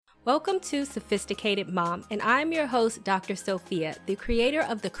Welcome to Sophisticated Mom, and I'm your host, Dr. Sophia, the creator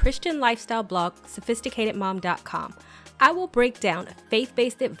of the Christian lifestyle blog, sophisticatedmom.com. I will break down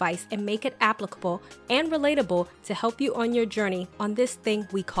faith-based advice and make it applicable and relatable to help you on your journey on this thing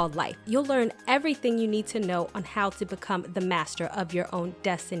we call life. You'll learn everything you need to know on how to become the master of your own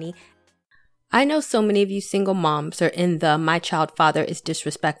destiny. I know so many of you single moms are in the "my child father is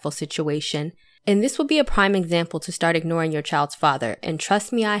disrespectful" situation. And this will be a prime example to start ignoring your child's father. And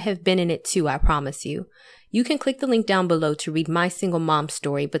trust me, I have been in it too, I promise you. You can click the link down below to read my single mom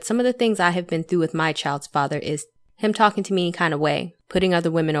story, but some of the things I have been through with my child's father is him talking to me any kind of way, putting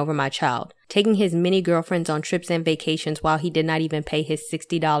other women over my child, taking his many girlfriends on trips and vacations while he did not even pay his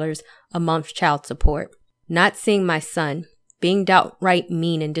 $60 a month child support, not seeing my son, being downright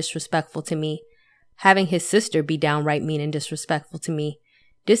mean and disrespectful to me, having his sister be downright mean and disrespectful to me,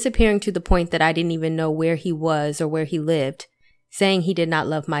 disappearing to the point that I didn't even know where he was or where he lived, saying he did not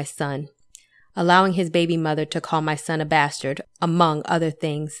love my son, allowing his baby mother to call my son a bastard, among other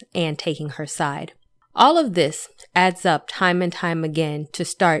things, and taking her side. All of this adds up time and time again to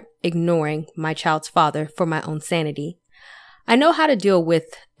start ignoring my child's father for my own sanity. I know how to deal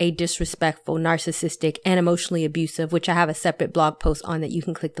with a disrespectful, narcissistic, and emotionally abusive, which I have a separate blog post on that you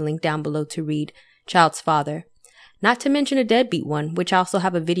can click the link down below to read, child's father. Not to mention a deadbeat one, which I also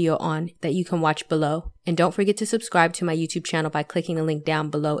have a video on that you can watch below. And don't forget to subscribe to my YouTube channel by clicking the link down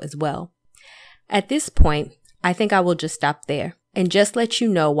below as well. At this point, I think I will just stop there and just let you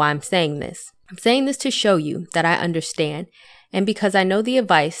know why I'm saying this. I'm saying this to show you that I understand, and because I know the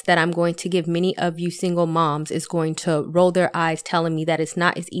advice that I'm going to give many of you single moms is going to roll their eyes telling me that it's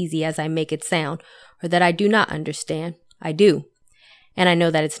not as easy as I make it sound, or that I do not understand. I do. And I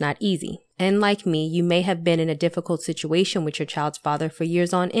know that it's not easy. And like me, you may have been in a difficult situation with your child's father for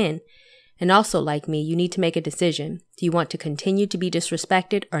years on end. And also like me, you need to make a decision. Do you want to continue to be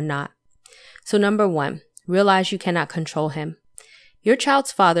disrespected or not? So number one, realize you cannot control him. Your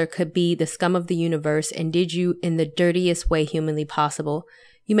child's father could be the scum of the universe and did you in the dirtiest way humanly possible.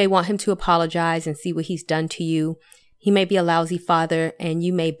 You may want him to apologize and see what he's done to you. He may be a lousy father and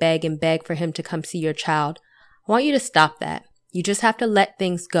you may beg and beg for him to come see your child. I want you to stop that. You just have to let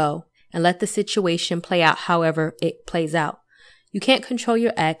things go and let the situation play out however it plays out. You can't control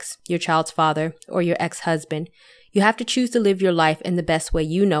your ex, your child's father, or your ex-husband. You have to choose to live your life in the best way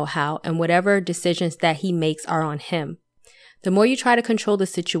you know how, and whatever decisions that he makes are on him. The more you try to control the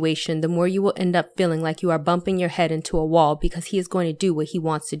situation, the more you will end up feeling like you are bumping your head into a wall because he is going to do what he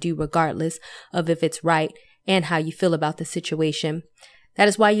wants to do regardless of if it's right and how you feel about the situation. That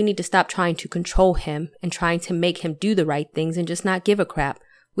is why you need to stop trying to control him and trying to make him do the right things and just not give a crap,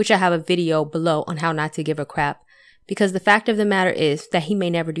 which I have a video below on how not to give a crap. Because the fact of the matter is that he may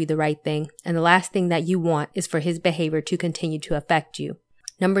never do the right thing, and the last thing that you want is for his behavior to continue to affect you.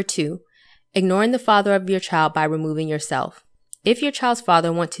 Number two, ignoring the father of your child by removing yourself. If your child's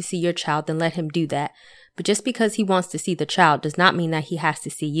father wants to see your child, then let him do that. But just because he wants to see the child does not mean that he has to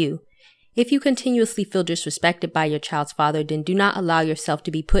see you. If you continuously feel disrespected by your child's father, then do not allow yourself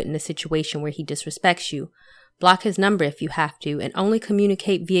to be put in a situation where he disrespects you. Block his number if you have to, and only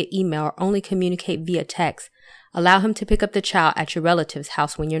communicate via email or only communicate via text. Allow him to pick up the child at your relative's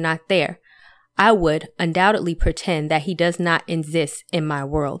house when you're not there. I would undoubtedly pretend that he does not exist in my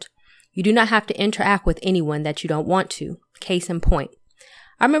world. You do not have to interact with anyone that you don't want to. Case in point.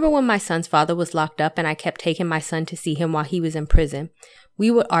 I remember when my son's father was locked up and I kept taking my son to see him while he was in prison.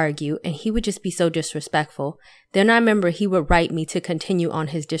 We would argue and he would just be so disrespectful. Then I remember he would write me to continue on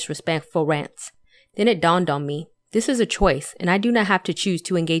his disrespectful rants. Then it dawned on me, this is a choice and I do not have to choose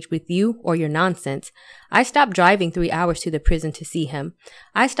to engage with you or your nonsense. I stopped driving 3 hours to the prison to see him.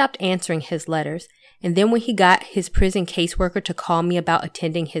 I stopped answering his letters. And then when he got his prison caseworker to call me about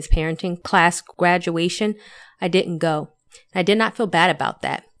attending his parenting class graduation, I didn't go. I did not feel bad about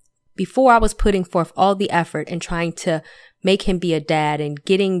that. Before I was putting forth all the effort and trying to make him be a dad and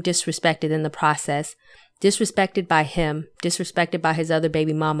getting disrespected in the process, disrespected by him, disrespected by his other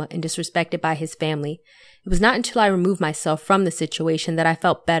baby mama, and disrespected by his family. It was not until I removed myself from the situation that I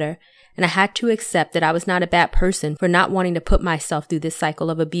felt better, and I had to accept that I was not a bad person for not wanting to put myself through this cycle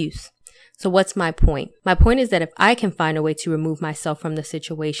of abuse. So what's my point? My point is that if I can find a way to remove myself from the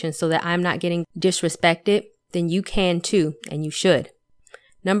situation so that I'm not getting disrespected, then you can too, and you should.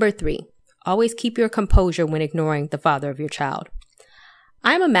 Number three, always keep your composure when ignoring the father of your child.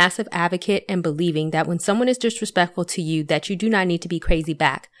 I am a massive advocate in believing that when someone is disrespectful to you, that you do not need to be crazy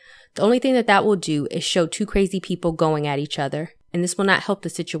back. The only thing that will do is show two crazy people going at each other, and this will not help the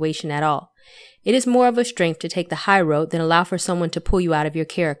situation at all. It is more of a strength to take the high road than allow for someone to pull you out of your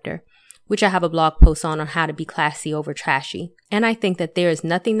character. which I have a blog post on how to be classy over trashy. And I think that there is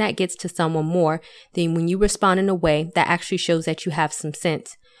nothing that gets to someone more than when you respond in a way that actually shows that you have some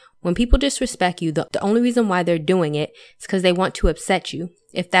sense. When people disrespect you, the only reason why they're doing it is because they want to upset you.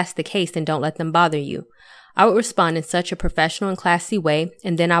 If that's the case, then don't let them bother you. I would respond in such a professional and classy way,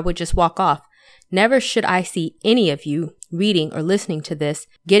 and then I would just walk off. Never should I see any of you reading or listening to this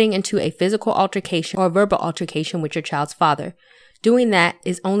getting into a physical altercation or verbal altercation with your child's father. Doing that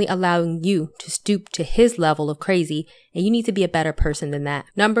is only allowing you to stoop to his level of crazy, and you need to be a better person than that.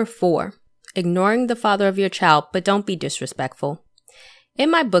 Number 4, ignoring the father of your child, but don't be disrespectful. In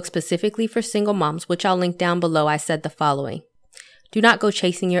my book specifically for single moms, which I'll link down below, I said the following. Do not go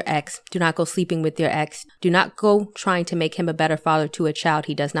chasing your ex. Do not go sleeping with your ex. Do not go trying to make him a better father to a child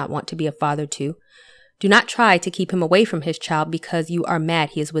he does not want to be a father to. Do not try to keep him away from his child because you are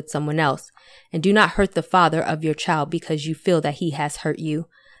mad he is with someone else. And do not hurt the father of your child because you feel that he has hurt you.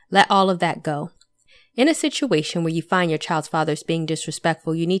 Let all of that go. In a situation where you find your child's father is being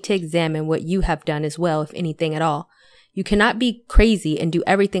disrespectful, you need to examine what you have done as well, if anything at all. You cannot be crazy and do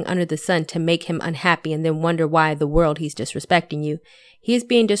everything under the sun to make him unhappy and then wonder why in the world he's disrespecting you. He is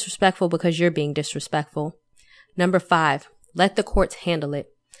being disrespectful because you're being disrespectful. Number 5, let the courts handle it.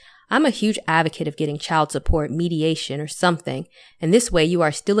 I'm a huge advocate of getting child support, mediation, or something, and this way you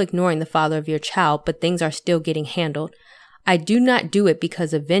are still ignoring the father of your child, but things are still getting handled. I do not do it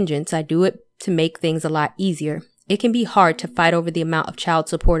because of vengeance. I do it to make things a lot easier. It can be hard to fight over the amount of child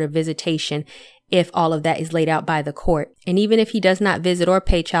support or visitation if all of that is laid out by the court. And even if he does not visit or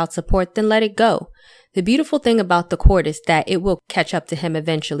pay child support, then let it go. The beautiful thing about the court is that it will catch up to him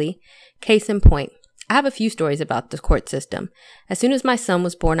eventually. Case in point. I have a few stories about the court system. As soon as my son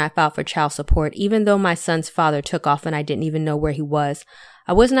was born, I filed for child support, even though my son's father took off and I didn't even know where he was.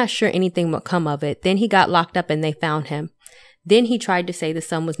 I was not sure anything would come of it. Then he got locked up and they found him. Then he tried to say the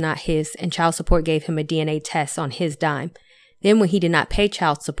son was not his, and child support gave him a DNA test on his dime. Then when he did not pay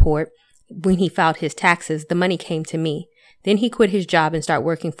child support, when he filed his taxes, the money came to me. Then he quit his job and started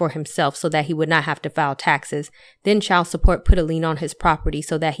working for himself so that he would not have to file taxes. Then child support put a lien on his property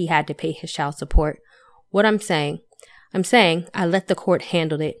so that he had to pay his child support. What I'm saying I let the court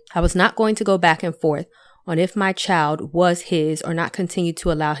handle it. I was not going to go back and forth on if my child was his or not continue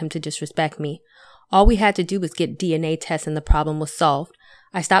to allow him to disrespect me. All we had to do was get DNA tests and the problem was solved.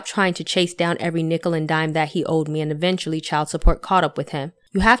 I stopped trying to chase down every nickel and dime that he owed me, and eventually child support caught up with him.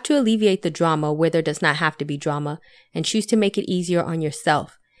 You have to alleviate the drama where there does not have to be drama and choose to make it easier on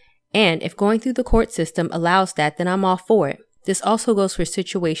yourself. And if going through the court system allows that, then I'm all for it. This also goes for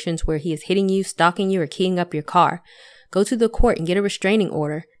situations where he is hitting you, stalking you, or keying up your car. Go to the court and get a restraining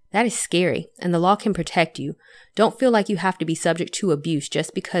order. That is scary, and the law can protect you. Don't feel like you have to be subject to abuse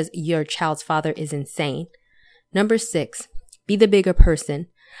just because your child's father is insane. Number 6, be the bigger person.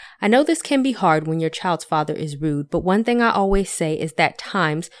 I know this can be hard when your child's father is rude, but one thing I always say is that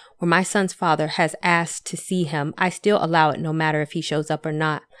times where my son's father has asked to see him, I still allow it no matter if he shows up or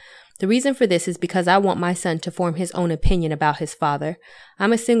not. The reason for this is because I want my son to form his own opinion about his father.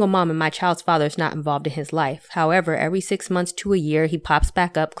 I'm a single mom and my child's father is not involved in his life. However, every 6 months to a year, he pops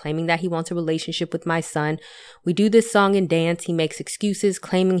back up claiming that he wants a relationship with my son. We do this song and dance. He makes excuses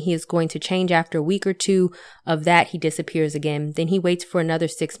claiming he is going to change after a week or two. Of that, he disappears again. Then he waits for another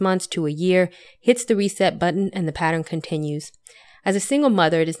 6 months to a year, hits the reset button, and the pattern continues. As a single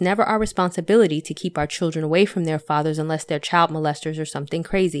mother, it is never our responsibility to keep our children away from their fathers unless they're child molesters or something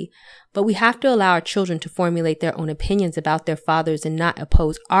crazy. But we have to allow our children to formulate their own opinions about their fathers and not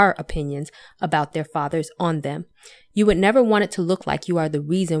oppose our opinions about their fathers on them. You would never want it to look like you are the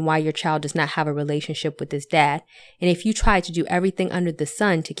reason why your child does not have a relationship with his dad. And if you try to do everything under the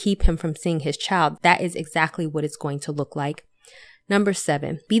sun to keep him from seeing his child, that is exactly what it's going to look like. Number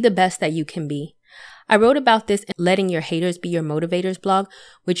 7, be the best that you can be. I wrote about this in Letting Your Haters Be Your Motivators blog,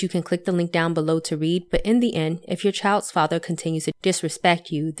 which you can click the link down below to read. But in the end, if your child's father continues to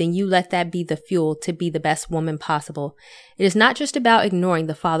disrespect you, then you let that be the fuel to be the best woman possible. It is not just about ignoring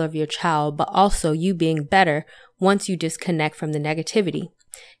the father of your child, but also you being better once you disconnect from the negativity.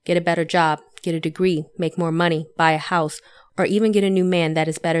 Get a better job, get a degree, make more money, buy a house, or even get a new man that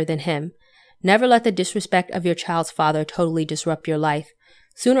is better than him. Never let the disrespect of your child's father totally disrupt your life.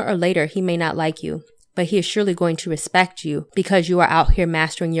 Sooner or later, he may not like you, but he is surely going to respect you because you are out here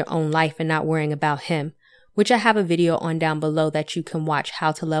mastering your own life and not worrying about him, which I have a video on down below that you can watch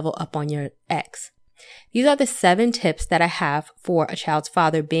how to level up on your ex. These are the 7 tips that I have for a child's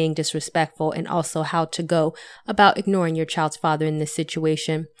father being disrespectful and also how to go about ignoring your child's father in this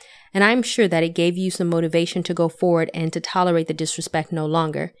situation. And I'm sure that it gave you some motivation to go forward and to tolerate the disrespect no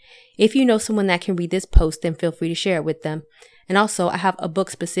longer. If you know someone that can read this post, then feel free to share it with them. And also, I have a book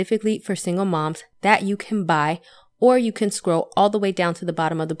specifically for single moms that you can buy, or you can scroll all the way down to the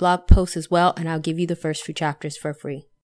bottom of the blog post as well, and I'll give you the first few chapters for free.